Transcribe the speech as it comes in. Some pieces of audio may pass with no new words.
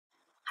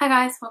Hi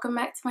guys, welcome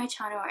back to my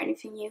channel, or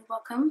anything new,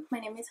 welcome. My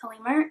name is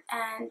Halima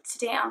and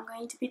today I'm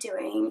going to be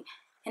doing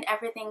an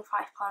everything £5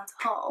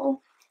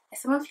 haul. As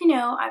some of you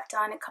know, I've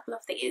done a couple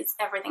of these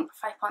everything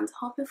for £5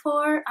 haul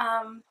before,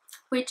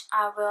 which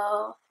I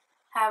will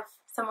have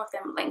some of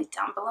them linked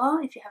down below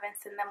if you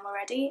haven't seen them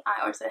already.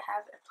 I also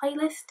have a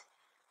playlist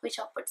which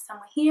I'll put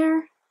somewhere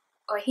here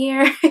or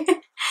here,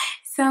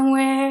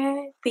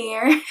 somewhere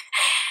there.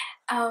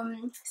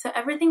 So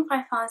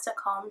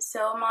everything5pounds.com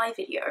saw my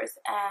videos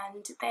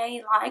and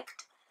they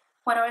liked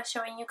what I was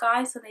showing you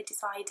guys, so they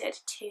decided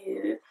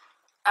to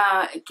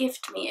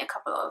gift me a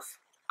couple of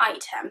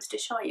items to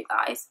show you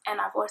guys,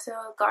 and I've also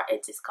got a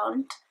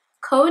discount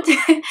code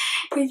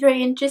if you're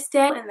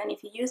interested. And then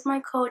if you use my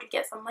code you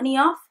get some money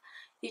off.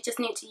 You just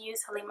need to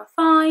use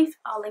Halima5.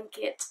 I'll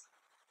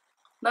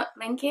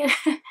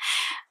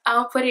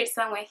I'll put it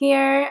somewhere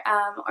here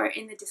or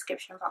in the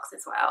description box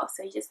as well.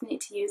 So you just need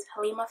to use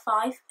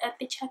Halima5 at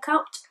the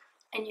checkout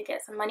and you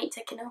get some money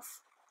taken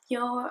off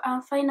your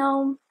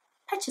final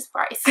purchase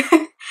price.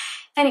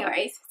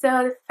 Anyways,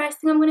 so the first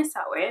thing I'm going to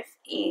start with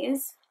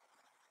is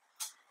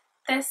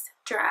this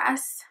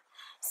dress.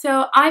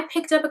 So I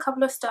picked up a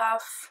couple of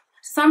stuff.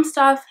 Some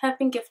stuff have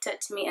been gifted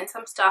to me and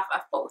some stuff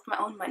I've bought with my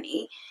own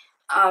money.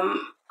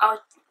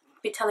 I'll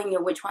be telling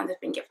you which ones have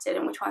been gifted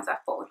and which ones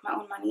I've bought with my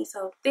own money.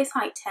 So this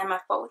item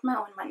I've bought with my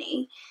own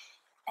money,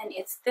 and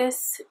it's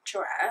this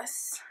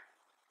dress.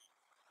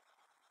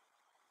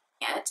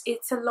 Yeah,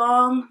 it's a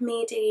long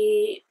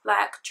midi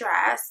black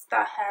dress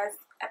that has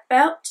a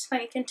belt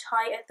that you can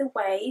tie at the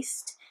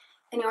waist,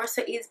 and it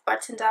also is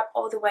buttoned up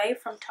all the way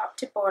from top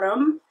to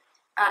bottom.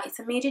 It's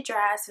a midi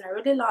dress and I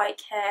really like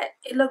it.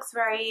 It looks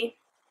very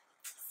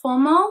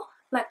formal.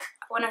 Like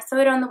when I saw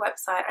it on the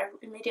website, I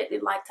immediately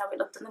liked how it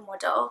looked on the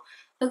model.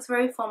 It looks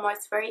very formal,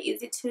 it's very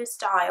easy to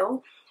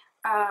style.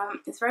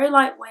 It's very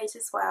lightweight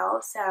as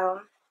well.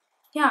 So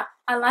yeah,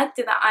 I liked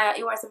it that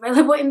it was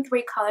available in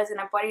 3 colors and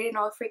I bought it in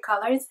all 3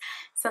 colors.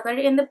 So I got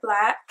it in the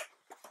black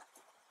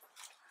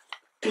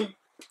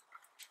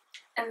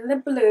and the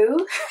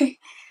blue.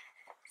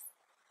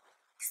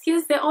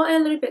 Excuse, they're all a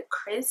little bit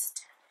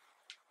crisped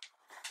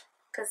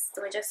because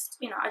they were just,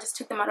 I just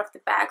took them out of the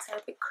bag, so they're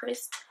a bit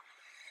crisp.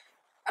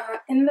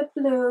 In the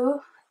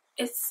blue,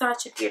 it's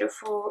such a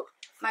beautiful,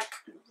 like,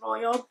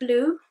 royal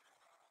blue,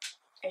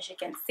 as you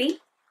can see.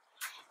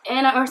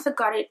 And I also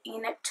got it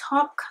in a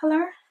taupe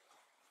color.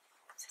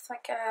 It's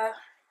like a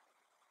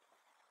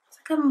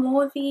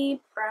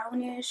mauvey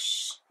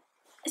brownish.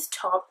 It's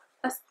taupe.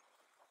 It's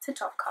a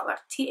taupe color.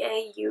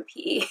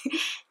 T-A-U-P-E.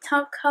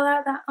 Taupe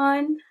color, that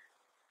one.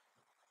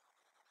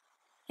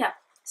 Yeah.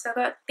 So I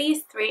got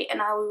these 3,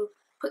 and I will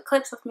put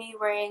clips of me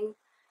wearing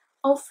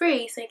all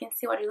 3 so you can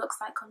see what it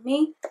looks like on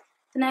me.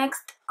 The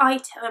next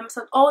item,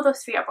 so all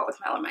those 3 I bought with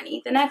my own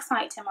money. The next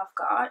item I've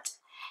got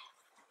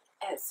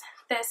is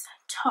this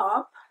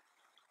top,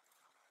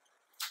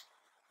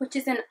 which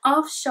is an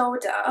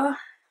off-shoulder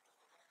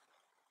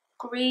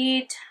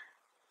grid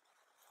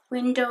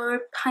window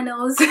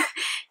panels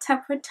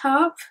type of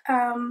top.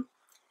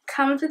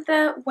 Comes with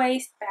a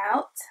waist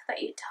belt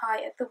that you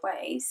tie at the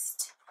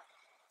waist.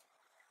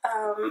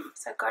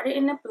 So I got it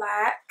in a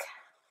black.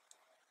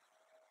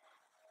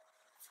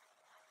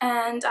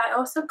 And I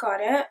also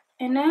got it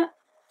in a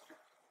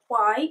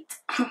white.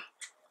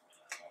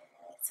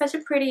 Such a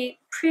pretty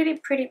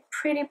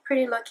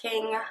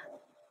looking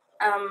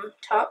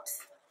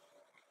tops.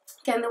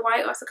 Again, the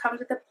white also comes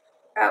with a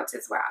belt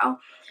as well.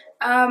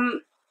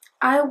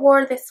 I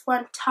wore this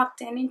one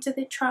tucked in into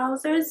the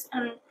trousers,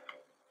 and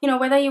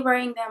whether you're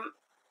wearing them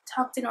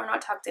tucked in or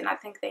not tucked in, I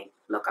think they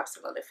look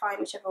absolutely fine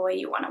whichever way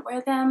you want to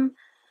wear them.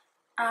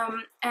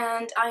 And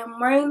I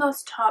am wearing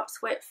those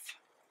tops with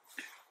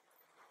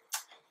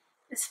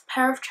this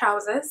pair of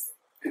trousers.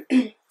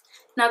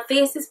 Now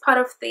this is part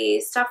of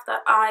the stuff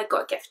that I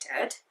got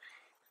gifted.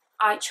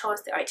 I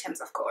chose the items,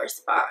 of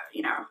course, but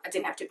I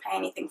didn't have to pay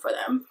anything for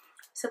them.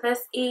 So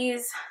this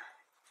is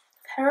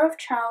a pair of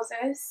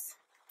trousers,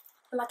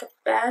 like a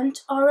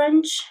burnt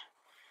orange.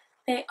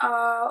 They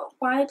are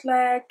wide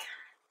leg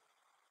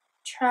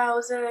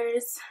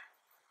trousers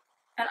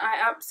and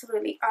I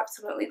absolutely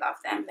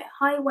love them. They're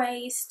high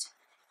waist,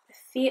 they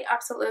fit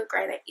absolutely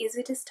great, they're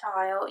easy to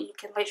style. You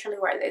can literally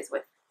wear these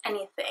with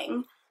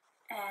anything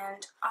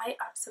and I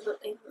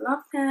absolutely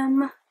love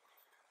them.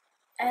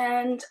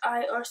 And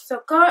I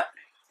also got,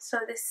 so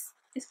this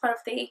is part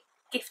of the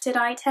gifted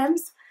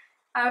items,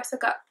 I also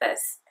got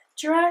this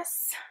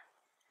dress,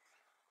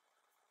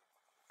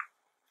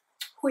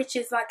 which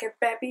is like a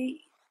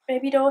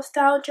baby doll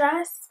style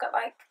dress. It's got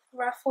like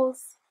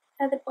ruffles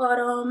at the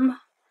bottom.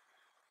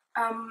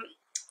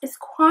 It's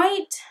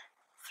quite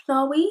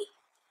flowy,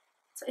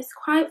 so it's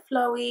quite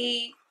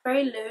flowy,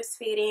 very loose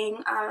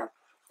fitting.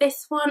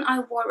 This one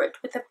I wore it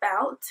with a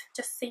belt,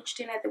 just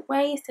cinched in at the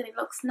waist, and it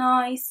looks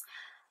nice.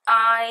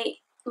 I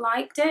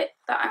liked it,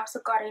 but I also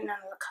got it in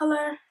another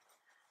color.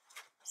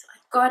 So I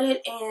got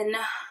it in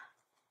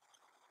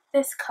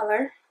this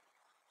color,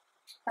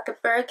 like a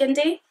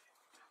burgundy.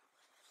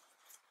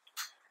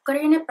 Got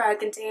it in a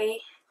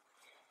burgundy.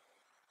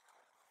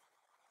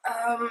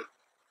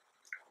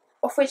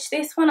 of which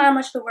this one I'm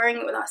actually wearing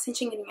it without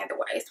cinching it in the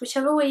waist.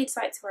 Whichever way you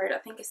decide to wear it, I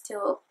think it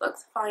still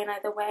looks fine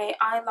either way.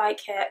 I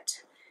like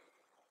it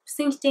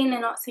cinched in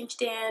and not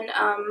cinched in.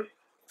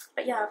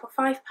 But yeah, for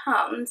 £5,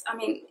 I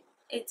mean,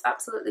 it's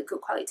absolutely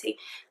good quality.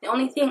 The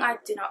only thing I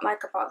do not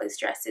like about these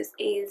dresses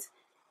is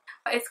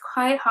it's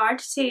quite hard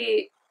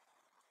to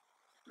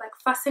like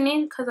fasten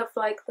in because of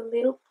like the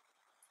loop.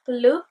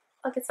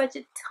 Like it's such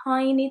a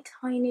tiny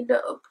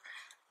loop.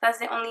 That's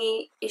the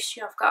only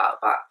issue I've got,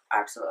 but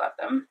I absolutely love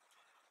them.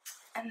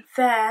 And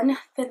then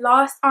the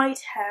last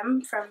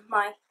item from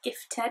my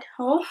gifted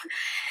haul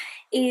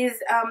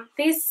is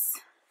this.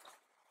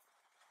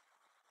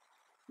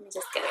 Let me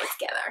just get it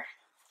together.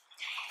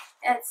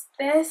 It's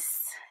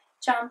this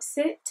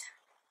jumpsuit.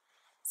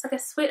 It's like a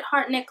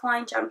sweetheart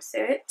neckline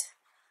jumpsuit.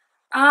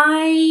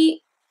 I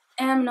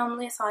am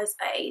normally a size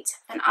 8,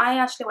 and I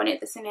actually wanted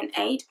this in an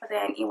 8, but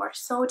then it was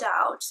sold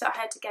out, so I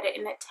had to get it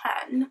in a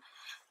 10.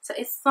 So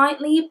it's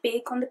slightly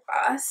big on the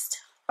bust,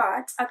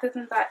 but other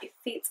than that, it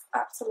fits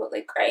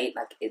absolutely great.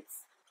 Like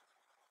it's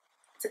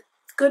a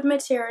good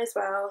material as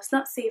well. It's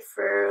not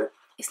see-through.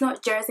 It's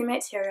not jersey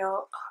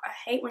material. Oh, I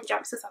hate when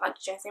jumpsuits are like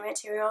jersey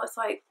material. It's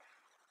like,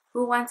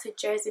 who wants a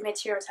jersey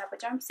material type of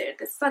jumpsuit?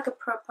 This is like a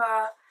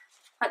proper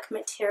like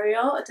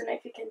material. I don't know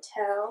if you can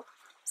tell.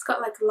 It's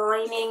got like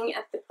lining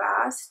at the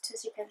bust,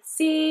 as you can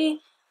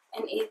see,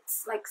 and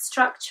it's like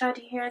structured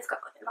here. It's got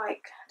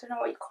like, I don't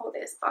know what you call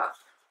this, but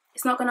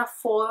it's not gonna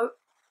fall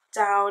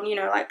down, you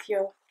know, like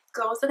your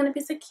clothes are gonna be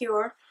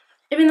secure.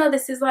 Even though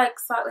this is like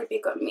slightly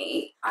big on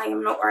me, I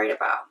am not worried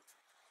about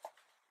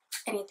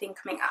anything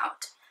coming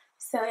out.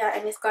 So yeah,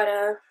 and it's got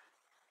a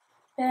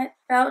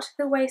belt to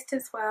the waist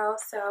as well.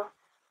 So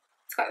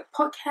it's got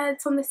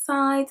pockets on the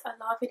sides. I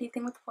love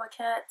anything with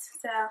pockets.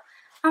 So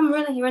I'm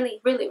really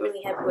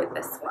happy with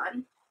this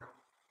one.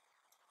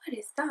 What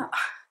is that?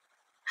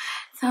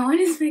 Someone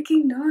is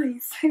making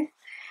noise.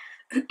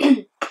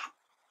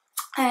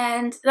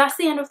 And that's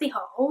the end of the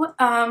haul.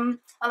 I'd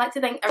like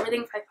to thank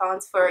Everything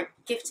 £5 for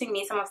gifting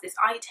me some of these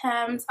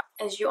items.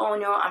 As you all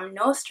know, I'm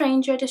no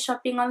stranger to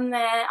shopping on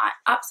there. I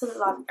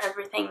absolutely love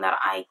everything that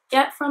I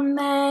get from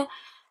there.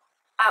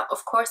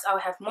 Of course, I'll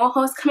have more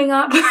hauls coming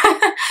up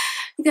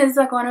because it's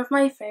like one of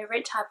my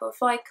favorite type of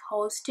like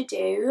hauls to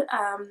do.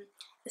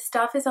 The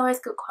stuff is always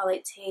good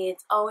quality.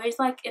 It's always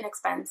like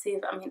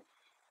inexpensive. I mean,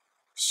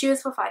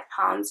 shoes for £5,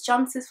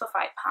 jumpsuits for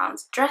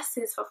 £5,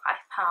 dresses for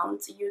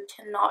 £5. You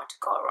cannot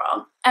go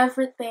wrong.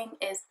 Everything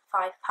is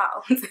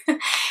 £5.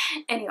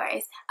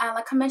 Anyways,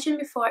 like I mentioned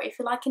before, if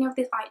you like any of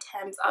these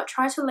items, I'll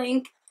try to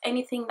link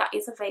anything that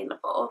is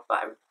available,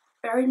 but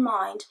bear in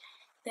mind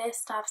their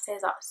stuff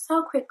sells out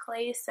so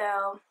quickly,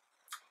 so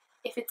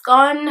if it's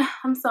gone,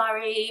 I'm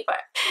sorry. But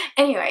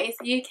anyways,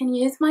 you can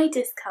use my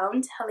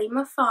discount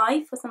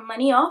Halima5 for some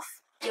money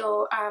off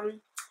your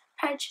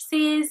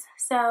purchases.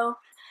 So,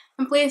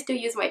 and please do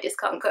use my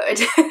discount code,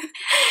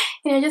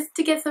 you know, just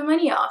to get some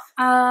money off.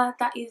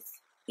 That is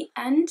the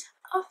end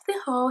of the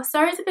haul.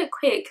 Sorry it's a bit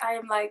quick. I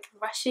am like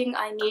rushing.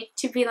 I need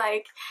to be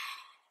like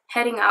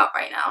heading out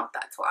right now.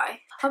 That's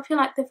why. Hope you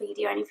liked the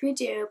video, and if you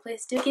do,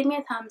 please do give me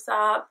a thumbs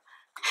up.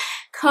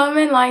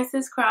 Comment, like,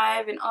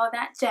 subscribe, and all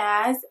that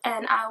jazz.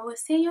 And I will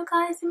see you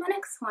guys in my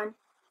next one.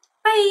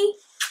 Bye!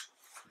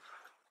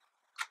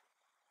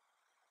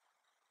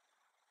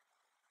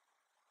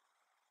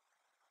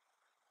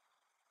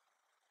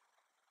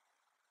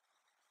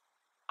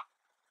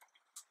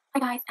 Hi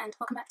guys, and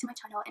welcome back to my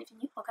channel. And if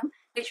you're new, welcome.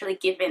 Literally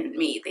giving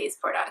me these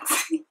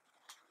products.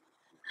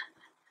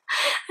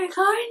 I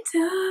can't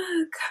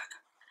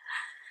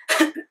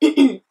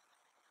talk.